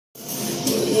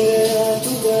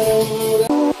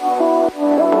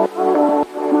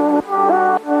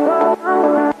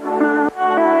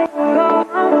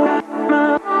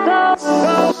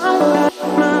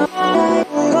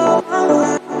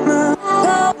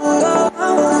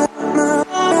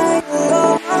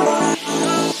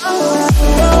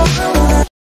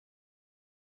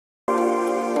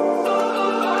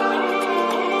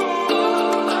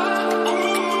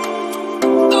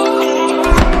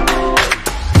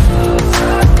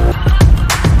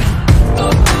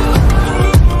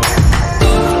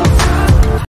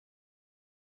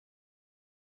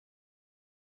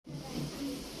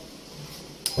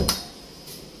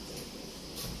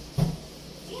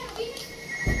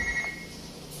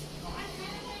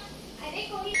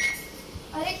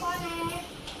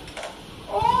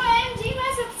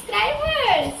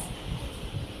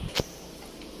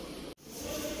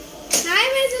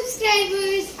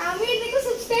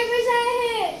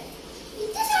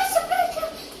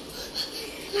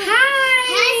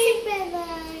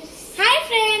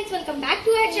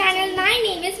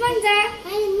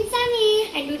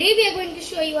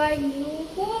our new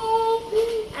home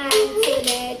and so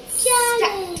let's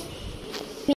start.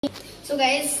 So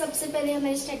guys, सबसे पहले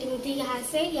हमारी स्टार्टिंग होती है यहाँ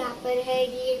से। यहाँ पर है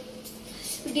ये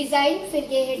डिजाइन, फिर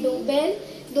ये है डोरबेल,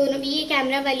 दोनों भी ये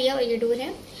कैमरा वाली है और ये डोर है।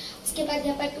 उसके बाद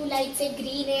यहाँ पर 2 लाइट्स, एक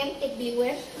ग्रीन है एक ब्लू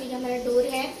है और ये हमारा डोर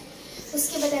है।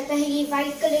 उसके बाद आता है ये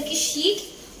व्हाइट कलर की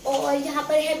शीट और यहाँ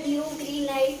पर है ब्लू ग्रीन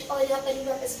लाइट और यहाँ पर भी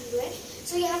वापस ब्लू है।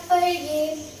 सो यहाँ पर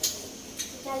ये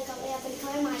क्या लिखा हुआ है, यहाँ पर लिखा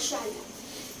हुआ है माशाल्लाह,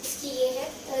 इसकी ये है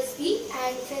तस्वीर।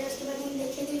 एंड फिर उसके बाद हम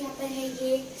देखें तो यहाँ पर है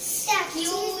ये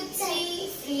क्यूट सी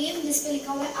फ्रेम जिस पर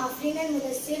लिखा हुआ है आफरीन एंड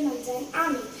मुदस्सिर मंजर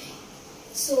आमीन।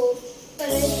 सो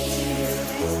कलर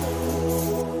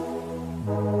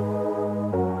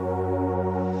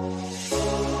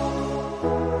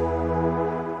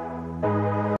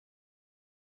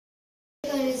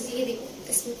ये देखो,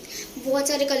 इसमें बहुत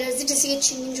सारे कलर्स है जैसे ये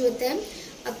चेंज होते हैं।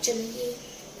 अब चलिए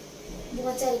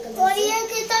बहुत सारे कलर और ये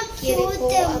कितना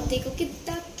क्यूट है, अब देखो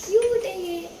कितना क्यूट है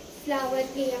ये फ्लावर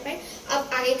के। यहाँ पर अब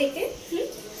आगे देखते,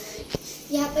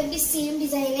 यहाँ पर भी सेम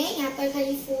डिजाइन है। यहाँ पर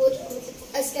खाली 4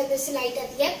 इसके अंदर से लाइट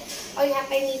आती है और यहाँ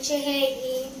पर नीचे है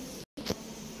ये,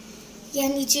 यहाँ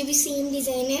नीचे भी सेम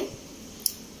डिजाइन है।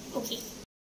 ओके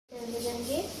अंदर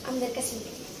जाएंगे, अंदर का सीन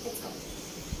लेट्स गो।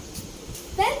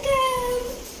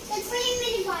 वेलकम।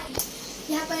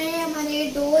 यहाँ पर है हमारे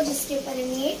डोर जिसके ऊपर है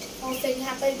नेट और फिर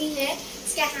यहाँ पर भी है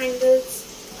इसके हैंडल्स।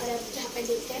 और अब यहाँ पर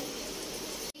देखते हैं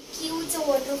क्यूट सा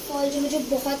वाटरफॉल जो मुझे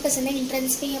बहुत पसंद है,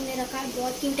 एंट्रेंस पे ही हमने रखा है,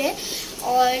 बहुत क्यूट है।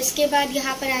 और इसके बाद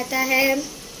यहाँ पर आता है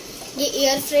ये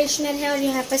एयर फ्रेशनर है और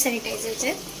यहाँ पर सैनिटाइजर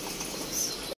है।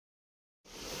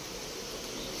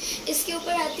 इसके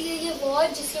ऊपर आती है ये वॉच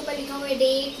जिसके ऊपर लिखा हुआ है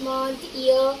डेट, मंथ,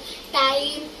 ईयर,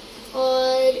 टाइम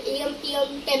और AM PM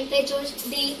temperature,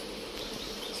 day.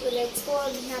 So let's go. और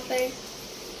यहाँ पर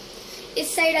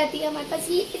इस साइड आती है हमारे पास,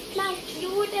 ये इतना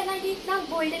क्यूट है ना, ये इतना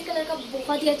गोल्डन कलर का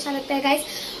बहुत ही अच्छा लगता है गाइस।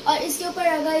 और इसके ऊपर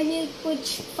अगर ये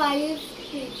कुछ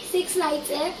 5-6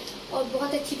 लाइट्स है और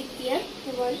बहुत अच्छी दिखती है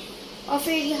वॉल। और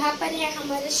फिर यहाँ पर है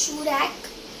हमारा शू रैक,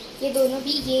 ये दोनों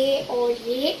भी ये और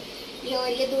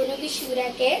ये दोनों भी शू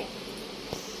रैक है।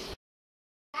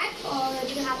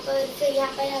 और यहाँ पर फिर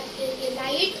यहाँ पर आती है ये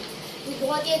लाइट, ये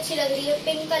बहुत ही अच्छी लग रही है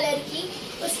पिंक कलर की।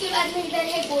 उसके बाद में इधर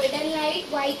है गोल्डन लाइट,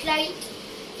 व्हाइट लाइट,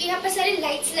 यहाँ पर सारे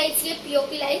लाइट्स ये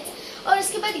POP लाइट्स। और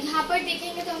उसके बाद यहाँ पर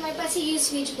देखेंगे तो हमारे पास ये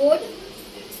स्विच बोर्ड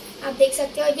आप देख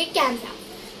सकते हो और ये कैमरा।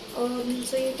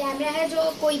 सो ये कैमरा है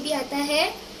जो कोई भी आता है।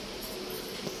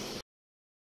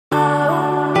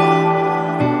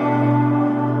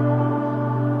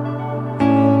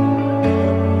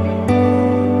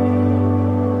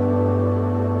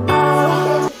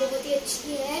 बहुत ही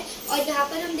अच्छी है। और यहाँ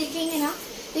पर हम देखेंगे ना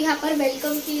तो यहाँ पर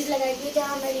वेलकम कीज लगाई हुई है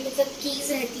जहाँ हमारी मतलब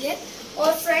कीज रहती है।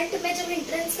 और फ्रंट में जब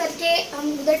एंट्रेंस करके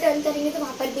हम उधर टर्न करेंगे तो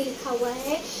वहाँ पर भी लिखा हुआ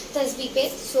है तस्वीर पे।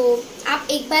 सो आप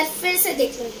एक बार फिर से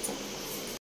देख लो।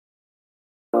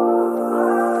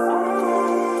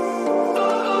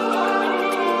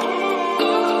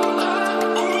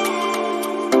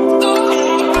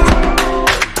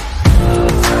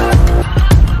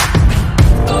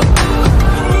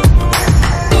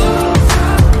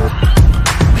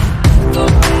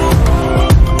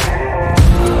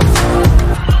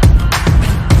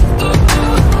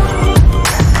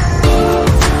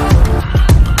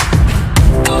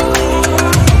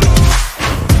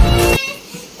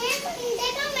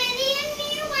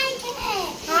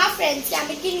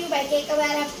 की न्यू बाइक है, एक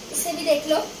बार आप इसे भी देख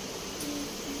लो।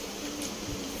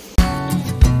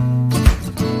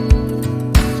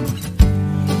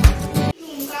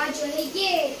 रूम का जो है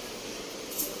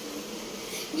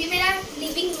ये मेरा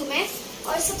लिविंग रूम है।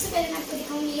 और सबसे पहले मैं आपको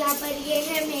दिखाऊंगी यहाँ पर ये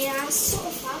है मेरा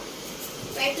सोफा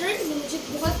पैटर्न, मुझे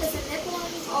बहुत पसंद है।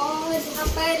 और यहाँ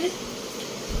पर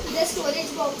इधर स्टोरेज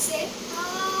बॉक्स है,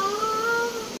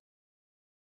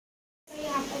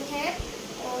 यहाँ पर है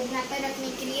और यहाँ पर रखने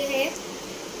के लिए है।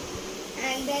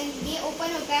 एंड देन ये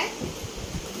ओपन होता है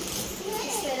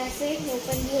इस तरह से,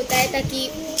 ओपन भी होता है ताकि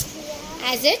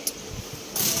एज इट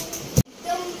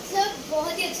तो मतलब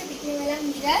बहुत ही अच्छा दिखने वाला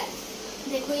मिरर।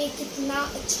 देखो ये कितना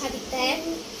अच्छा दिखता है,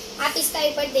 आप इसका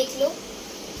एक बार देख लो।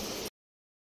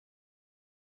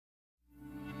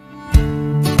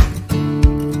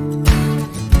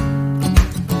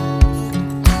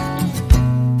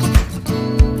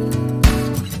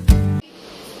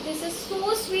 This is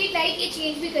so sweet, light ये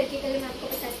चेंज भी करके कलर मैं आपको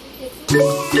बताती हूँ।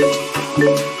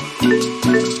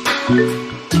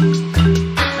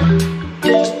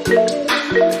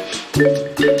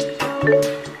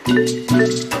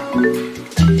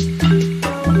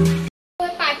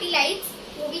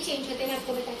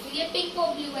 पिंक और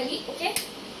ब्लू वाली, ओके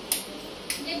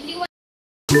ये ब्लू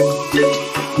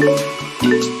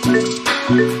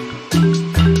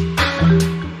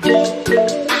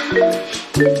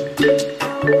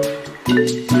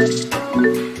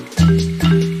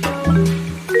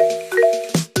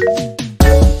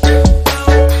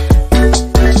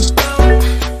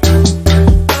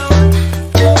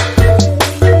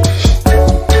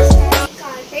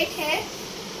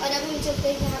और अब हम चलते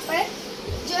हैं यहाँ पर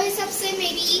जो है सबसे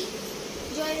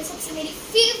मेरी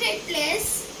फेवरेट प्लेस,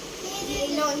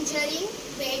 लॉन्जरी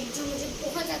बेड, जो मुझे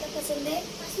बहुत ज़्यादा पसंद है।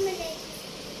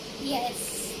 Yes,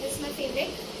 this my favourite.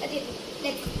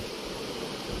 Let's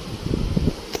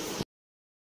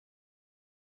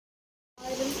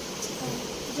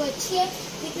जो अच्छी है,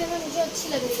 दिखने में मुझे अच्छी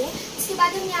लग रही है। उसके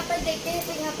बाद हम यहाँ पर देखते हैं,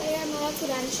 तो यहाँ पर है हमारा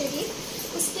कुरान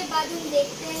शरीफ। उसके बाद हम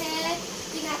देखते हैं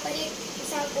कि यहाँ पर एक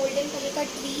ऐसा गोल्डन कलर का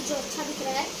ट्री जो अच्छा दिख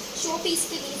रहा है, शो पीस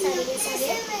के लिए सारे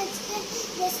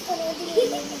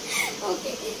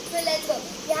ओके, तो लेट्स गो।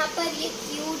 यहाँ पर ये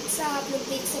क्यूट सा आप लोग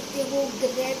देख सकते हो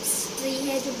ग्रेप्स ट्री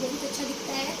है जो बहुत अच्छा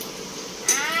दिखता है।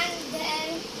 एंड देन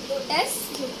लोटस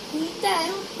जो घूमता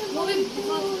है वो भी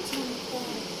बहुत अच्छा दिखता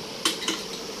है।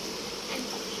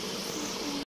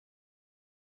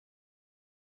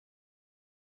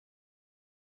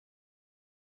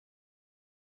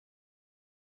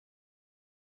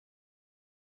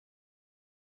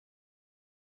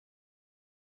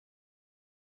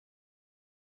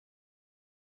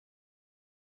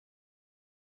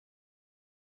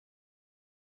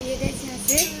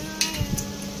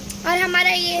 और हमारा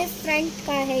ये फ्रंट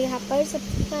का है, यहाँ पर सब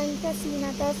फ्रंट का सीन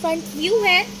आता है, फ्रंट व्यू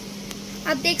है,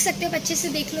 आप देख सकते हो। अच्छे से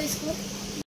देख लो इसको।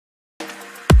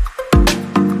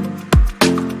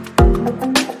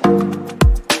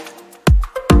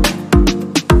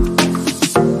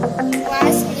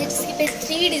 जिसके पे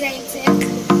 3 डिजाइन है।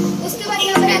 उसके बाद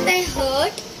यहाँ पर आता है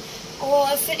हर्ट,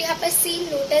 और फिर यहाँ पर सीन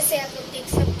लोटस है, आप लोग देख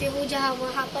सकते हो जहाँ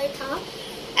वहाँ पर था।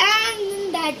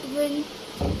 एंड दैट वन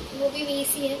वो भी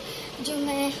वैसी है जो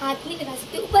मैं हाथ नहीं लगा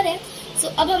सकती, ऊपर है। सो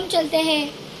अब हम चलते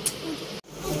हैं।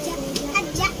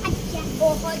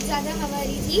 बहुत ज़्यादा हवा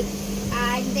रही थी।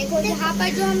 एंड देखो यहाँ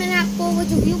पर जो मैंने आपको वो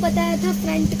जो व्यू बताया था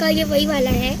फ्रंट का, ये वही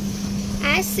वाला है।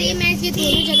 एज सेम एज ये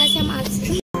दोनों जगह से हम आ सकते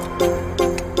हैं।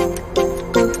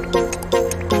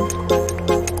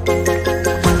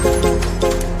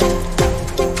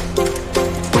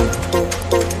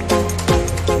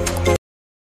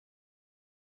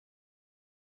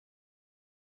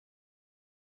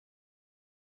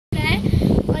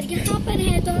 यहाँ पर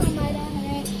है तो हमारा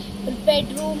है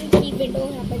बेडरूम की विंडो,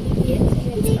 यहाँ पर दिखती है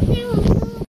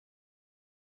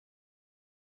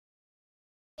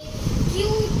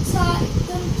क्यूट सा,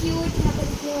 एकदम क्यूट यहाँ पर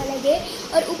दिखने वाला ये।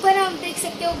 और ऊपर आप देख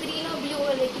सकते हो ग्रीन और ब्लू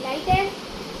कलर की लाइट है।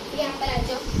 यहाँ पर आ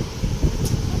जाओ,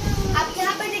 आप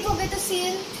यहाँ पर देखोगे तो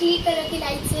सेम 3 कलर की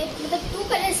लाइट है, मतलब 2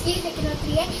 कलर्स की, लेकिन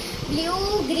 3 है,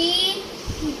 ब्लू ग्रीन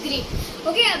ग्रीन।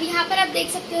 ओके, अब यहाँ पर आप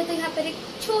देख सकते हो तो यहाँ पर एक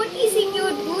छोटी सी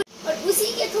क्यूट बूथ, और उसी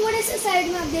के थोड़े से साइड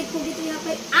में आप देखोगे तो यहाँ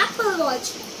पर एप्पल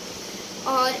वॉच है।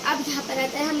 और अब यहाँ पर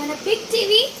आता है हमारा बिग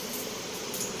टीवी।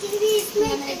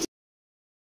 इसमें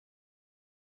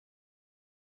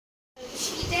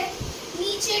शीट है,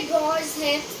 नीचे ड्रॉर्स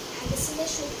है,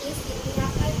 शोकेस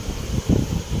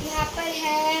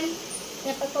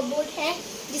यहाँ पर कबोर्ड है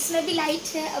जिसमें भी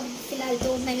लाइट है। अब फिलहाल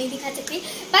तो मैं नहीं दिखा सकती,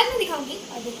 बाद में दिखाऊंगी।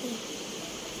 और देखिए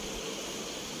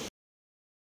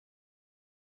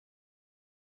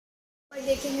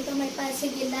देखेंगे तो हमारे पास है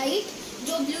ये लाइट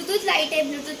जो ब्लूटूथ लाइट है,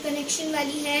 ब्लूटूथ कनेक्शन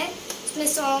वाली है। इसमें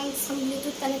सॉन्ग्स हम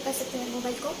ब्लूटूथ कनेक्ट कर सकते हैं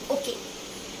मोबाइल को। ओके,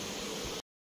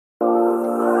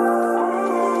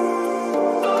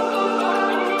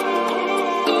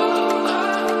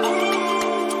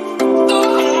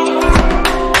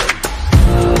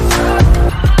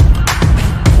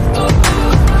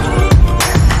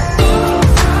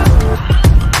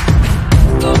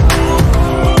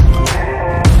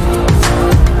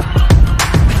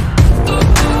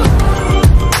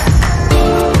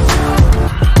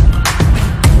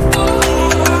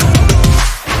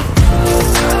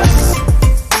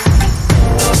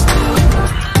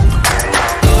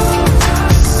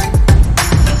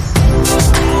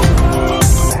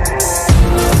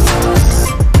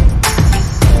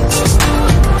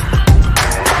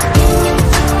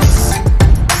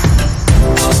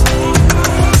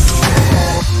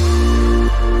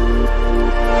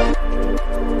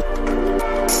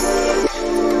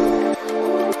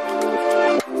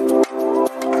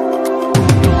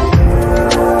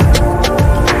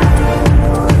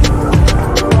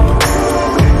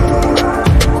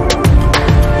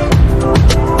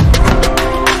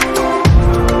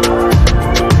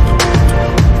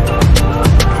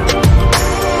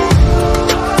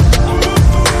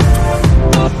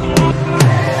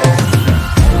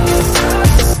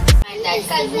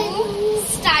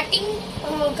 स्टार्टिंग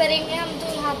करेंगे हम तो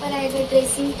यहाँ पर आएगा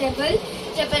ड्रेसिंग टेबल,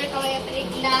 जहाँ पर रखा हुआ है यहाँ पर एक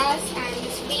ग्लास एंड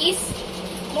स्पेस,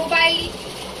 मोबाइल,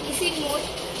 इसी रिमोट।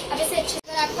 अब ऐसे अच्छे,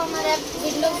 अगर आपको हमारा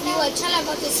विंडो व्यू अच्छा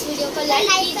लगा तो इस वीडियो को लाइक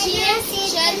कीजिए,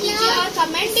 शेयर कीजिए और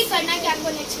कमेंट भी करना कि आपको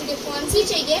नेक्स्ट वीडियो कौन सी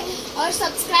चाहिए, और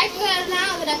सब्सक्राइब करना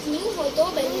अगर आप न्यू हो तो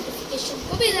बेल नोटिफिकेशन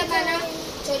को भी दबाना।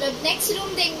 चलो अब नेक्स्ट रूम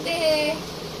देखते हैं।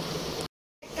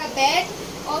 का बेड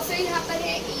और फिर यहाँ पर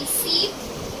है एसी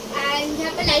एंड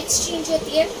यहाँ पर लाइट्स चेंज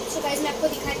होती है। सो गाइस मैं आपको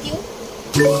दिखाती हूँ।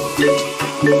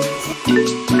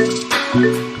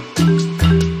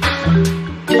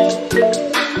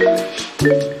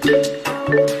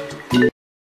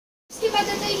 उसके बाद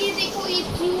आता है ये देखो, ये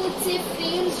क्यूट से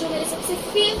फ्रेम्स जो मेरे सबसे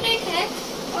फेवरेट है।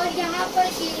 और यहाँ पर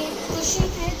ये कुशन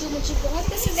है जो मुझे बहुत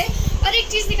पसंद है। और एक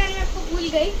चीज दिखाने में आपको भूल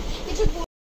गई, ये जो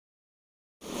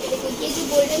देखो ये जो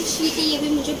गोल्डन शीट है ये भी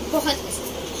मुझे बहुत पसंद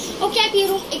है। ओके आप ये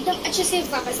रूम एकदम अच्छे से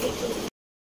वापस देखिए।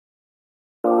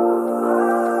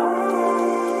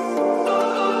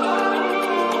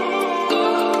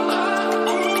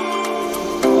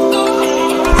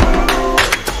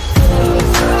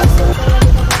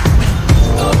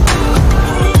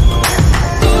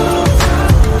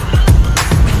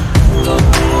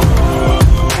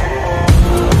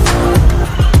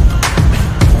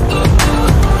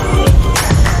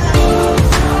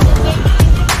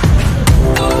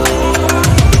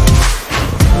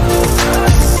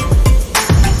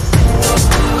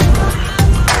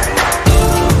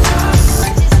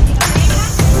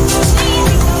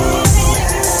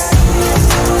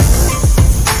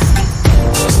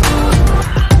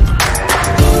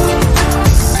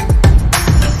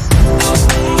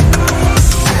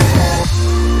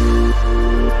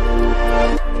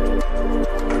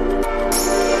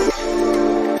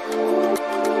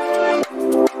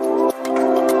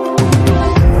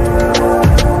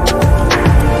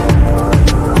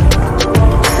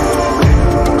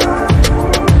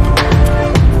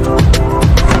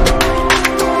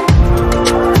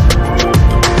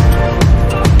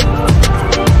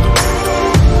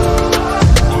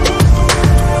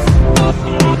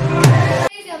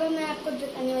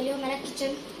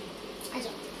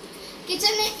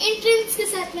 किचन में एंट्रेंस के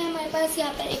साथ में हमारे पास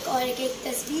यहाँ पर एक और एक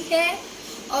तस्वीर है।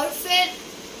 और फिर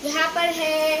यहाँ पर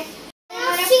है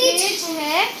हमारा फ्रिज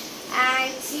है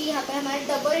एंड यहाँ पर हमारा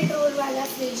डबल डोर वाला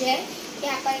फ्रिज है।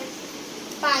 यहाँ पर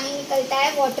पानी निकलता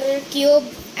है, water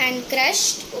cube and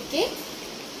crushed. Okay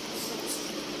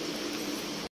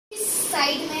इस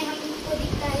साइड में हमको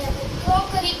दिखता है यहाँ पर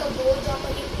क्रॉकरी कबोर्ड, जहाँ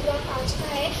पर ये पूरा कांच का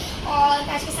है और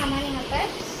कांच का सामान यहाँ पर।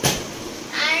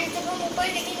 एंड जब हम ऊपर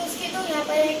देखेंगे उसके तो यहाँ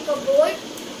पर है कबोर्ड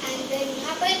एंड देन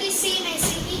यहाँ पर भी सेम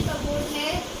ऐसे ही कबोर्ड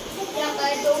है। यहाँ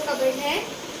पर 2 कबोर्ड है,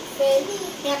 फिर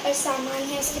यहाँ पर सामान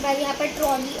है, उसके बाद यहाँ पर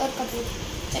ट्रॉली और कबोर्ड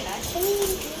चला।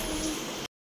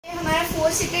 हमारा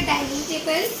 4 सीटर डाइनिंग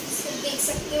टेबल देख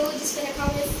सकते हो जिसपे रखा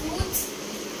हुआ है फ्रूट्स।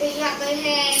 फिर यहाँ पर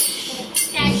है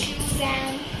कैश्यूज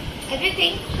एंड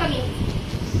एवरीथिंग कमिंग।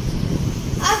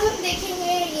 अब हम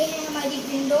देखेंगे ये है हमारी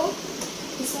विंडो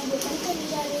जिसमें ओपन करनी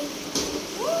जा रही है।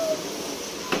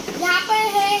 यहाँ पर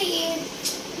है ये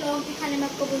क्लॉक दिखाने में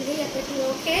आपको भूल गई, यहाँ पर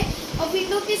क्लॉक है और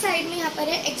विंडो के साइड में यहाँ पर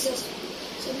है एग्जॉस्ट।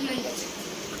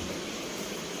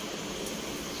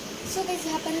 सो गाइस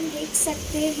यहाँ पर हम देख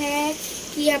सकते हैं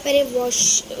कि यहाँ पर है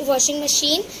वॉशिंग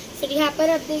मशीन। फिर यहाँ पर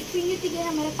आप देखेंगे तो ये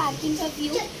हमारा पार्किंग का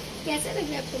व्यू। कैसा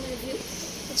लगे आपको मेरा व्यू?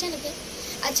 अच्छा लगे?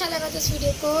 अच्छा लगा तो इस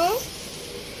वीडियो को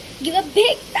give a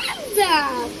big thumbs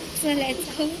up. So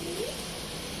let's go.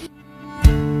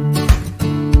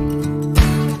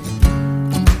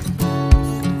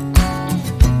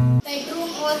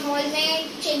 Hall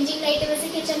में चेंजिंग लाइट वैसे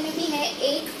किचन में भी है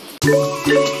एक।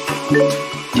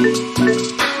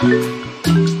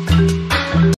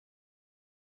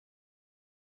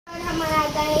 और हमारा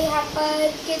आता है यहाँ पर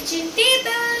किचन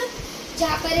टेबल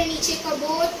जहाँ पर है नीचे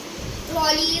cupboard,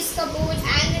 trolleys, cupboard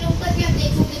and then ऊपर भी आप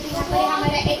देखोगे तो यहाँ पर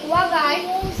हमारा Aquaguard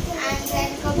and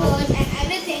then cupboard and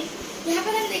everything. यहाँ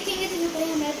पर हम देखेंगे तो यहाँ पर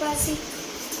हमारे पास एक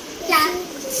कैन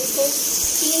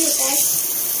तीन होता है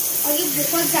और ये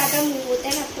बहुत ज़्यादा मूव होता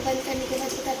है। मैं आपको बंद करने के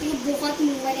बाद बताती हूँ, बहुत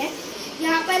मूवर है।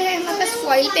 यहाँ पर है हमारे पास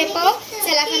foil paper,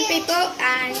 cellophane paper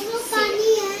and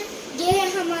ये है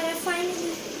हमारा फाइनल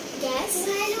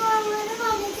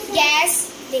गैस।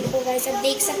 देखो गाइस आप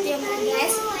देख सकते हो हमारा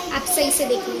गैस, आप सही से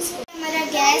देखो इसको। हमारा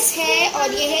गैस है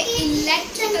और ये है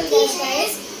इलेक्ट्रिकल गैस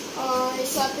गाइस, और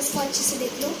इसको आप इसको अच्छे से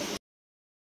देख लो।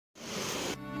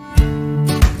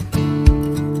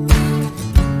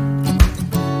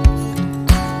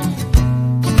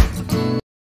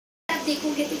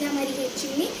 देखोगे तो हमारी है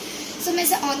चिमनी। सो मैं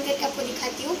इसे ऑन करके आपको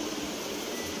दिखाती हूँ।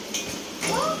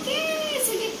 ओके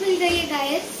सो ये खुल गई है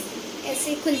गाइस,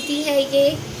 ऐसे खुलती है, ये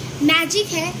मैजिक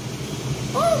है।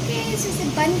 ओके सो इसे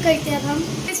बंद करते हैं अब हम।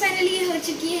 फाइनली ये हो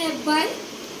चुकी है बंद।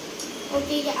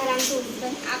 ओके ये आराम से होगी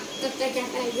बंद, आप तब तक यहाँ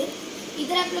पर आइए।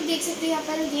 इधर आप लोग देख सकते हो यहाँ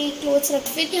पर ये क्लोथ्स रख,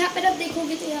 फिर यहाँ पर आप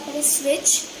देखोगे तो यहाँ पर है स्विच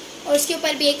और उसके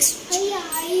ऊपर भी एक स्विच।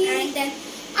 एंड देन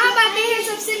अब आते हैं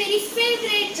सबसे मेरी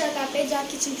फेवरेट जगह पे, जहाँ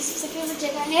किचन की सबसे फेवरेट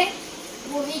जगह है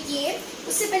वो है ये।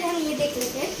 उससे पहले हम ये देख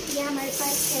लेते हैं। ये हमारे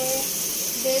पास है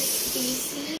दिस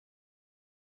पीसी है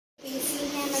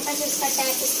हमारे पास, इसका टैग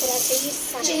इस तरह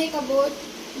से ये कबोर्ड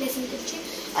लेसन कुछ।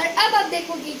 और अब आप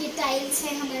देखोगे कि टाइल्स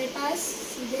है हमारे पास।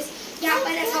 यहाँ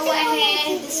पर रखा हुआ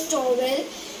है this towel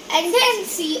and then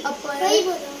C upper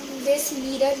this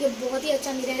mirror. ये बहुत ही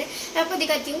अच्छा मिरर है, मैं आपको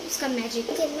दिखाती हूँ उसका मैजिक।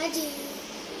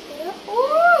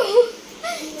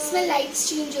 इसमें लाइट्स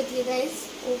चेंज होती है गाइस।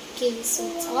 ओके सो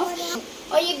ऑफ,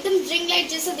 और ये एकदम ड्रिंग लाइट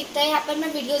जैसा दिखता है। यहाँ पर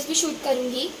मैं वीडियोस भी शूट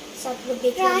करूंगी, सब लोग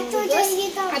देख रहे हैं।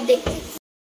 आप देखते हैं।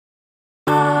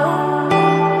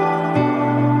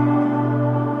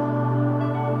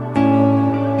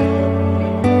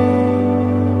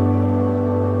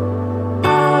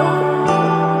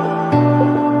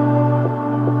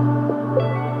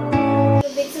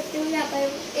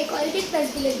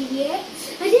 लगी हुई है,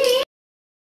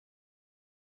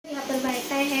 यहाँ पर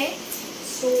वाईफाई है।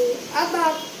 सो अब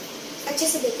आप अच्छे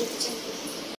से देखिए किचन को।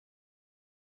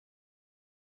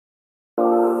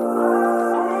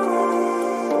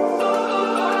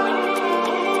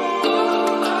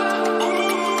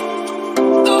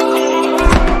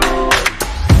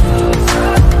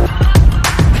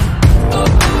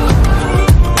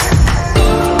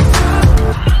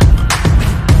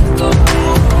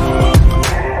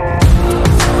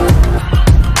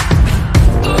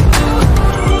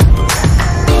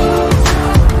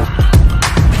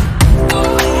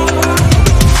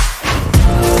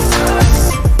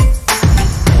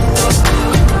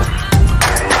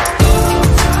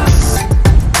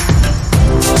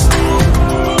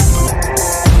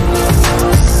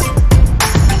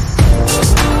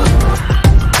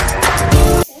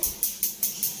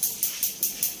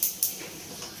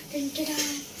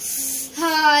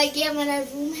 हाँ, ये हमारा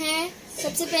रूम है।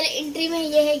 सबसे पहले एंट्री में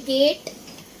ये है गेट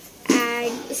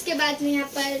एंड उसके बाद में यहाँ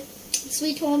पर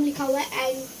स्वीट होम लिखा हुआ है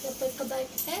एंड यहाँ पर कबर्ड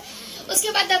है।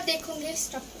 उसके बाद आप देखोगे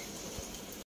स्टफ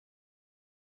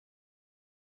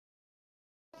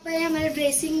पर है हमारा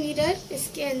ड्रेसिंग मिरर।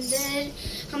 इसके अंदर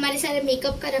हमारे सारे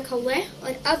मेकअप का रखा हुआ है।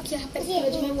 और अब यहाँ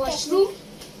पर में वॉशरूम,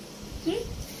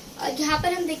 और यहाँ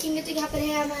पर हम देखेंगे तो यहाँ पर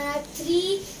है हमारा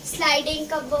 3 स्लाइडिंग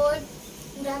कबर्ड,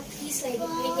 पूरा 3 स्लाइडिंग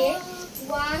में है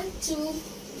 1 2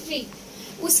 3।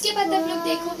 उसके बाद आप लोग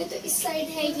देखोगे तो इस साइड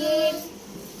है ये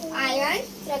आयरन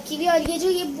रखी हुई। और ये जो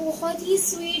ये बहुत ही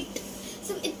स्वीट,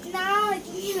 सब इतना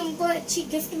हमको अच्छी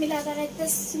गिफ्ट मिला था, इतना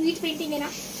स्वीट पेंटिंग है ना।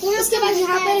 उसके बाद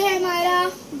यहाँ पर है हमारा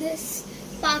दिस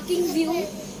पार्किंग व्यू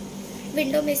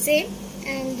विंडो में से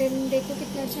एंड देन देखो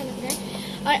कितना अच्छा लग रहा है।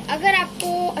 और अगर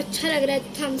आपको अच्छा लग रहा है तो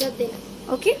थम्स अप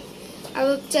देना। ओके,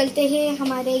 अब चलते हैं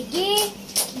हमारे ये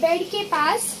बेड के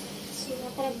पास।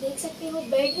 यहाँ पर आप देख सकते हो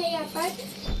बेड है यहाँ पर।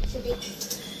 तो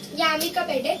देखिए ये आमिर का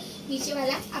बेड है नीचे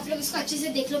वाला। आप लोग इसको अच्छे से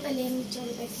देख लो पहले नीचे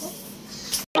वाले बेड को।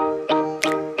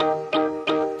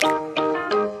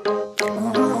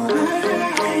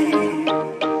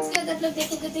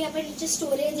 देखोगे तो यहाँ पर नीचे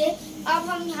स्टोरेज है। अब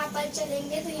हम यहाँ पर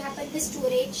चलेंगे तो यहाँ पर भी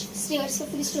स्टोरेज, स्टेयर्स पर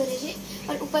पूरी स्टोरेज है।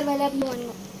 और ऊपर वाला अभी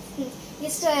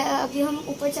अभी हम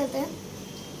ऊपर चलते हैं।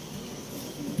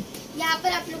 यहाँ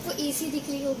पर आप लोग को एसी दिख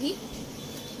रही होगी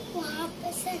वहाँ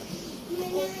पर।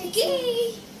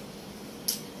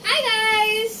 हाय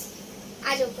गाइस,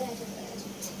 आ जाओ ऊपर, आ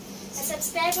जाओ।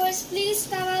 Subscribers please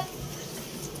come up.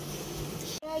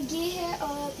 ये है और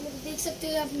आप लोग देख सकते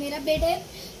हो अब मेरा बेड है।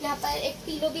 यहाँ पर एक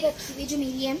पिलो भी रखी हुई जो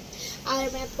मेरी है। और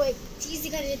मैं आपको एक चीज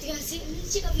दिखा देती हूँ, यहाँ से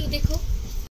नीचे का व्यू देखो।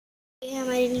 ये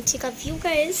हमारे नीचे का व्यू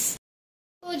गाइस।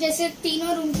 तो जैसे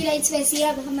तीनों रूम की लाइट्स वैसी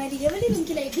है, अब हमारी ये वाली रूम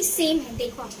की लाइट भी सेम है,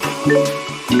 देखो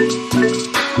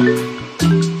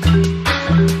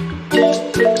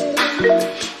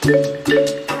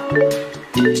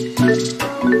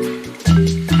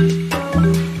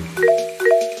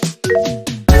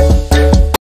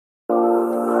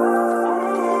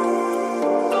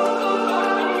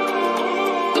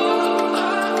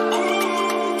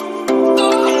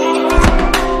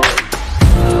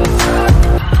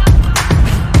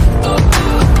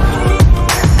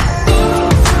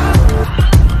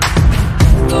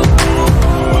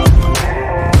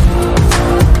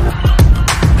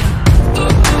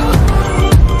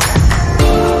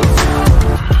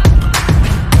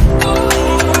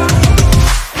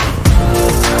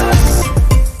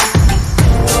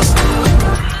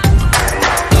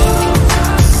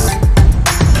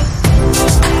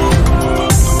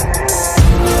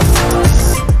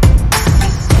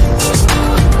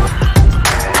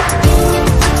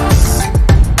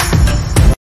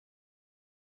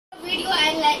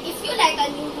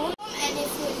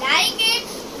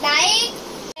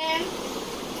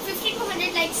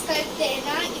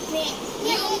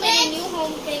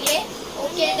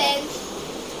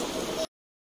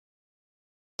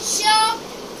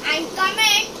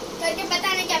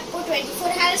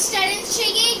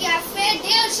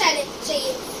चैनल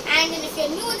चाहिए. And if you're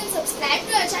new, then subscribe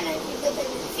to our channel and click the bell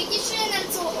notification. And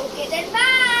so, okay, then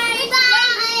bye.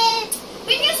 Bye.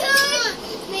 Meet you soon.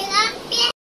 मेरा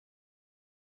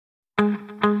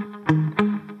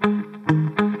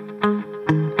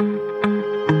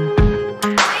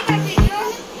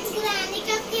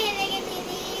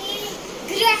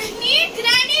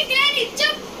ग्रैनी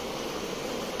चुप.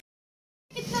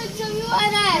 कितना अच्छा व्यू आ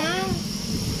रहा है.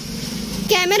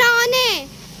 कैमरा ऑन है.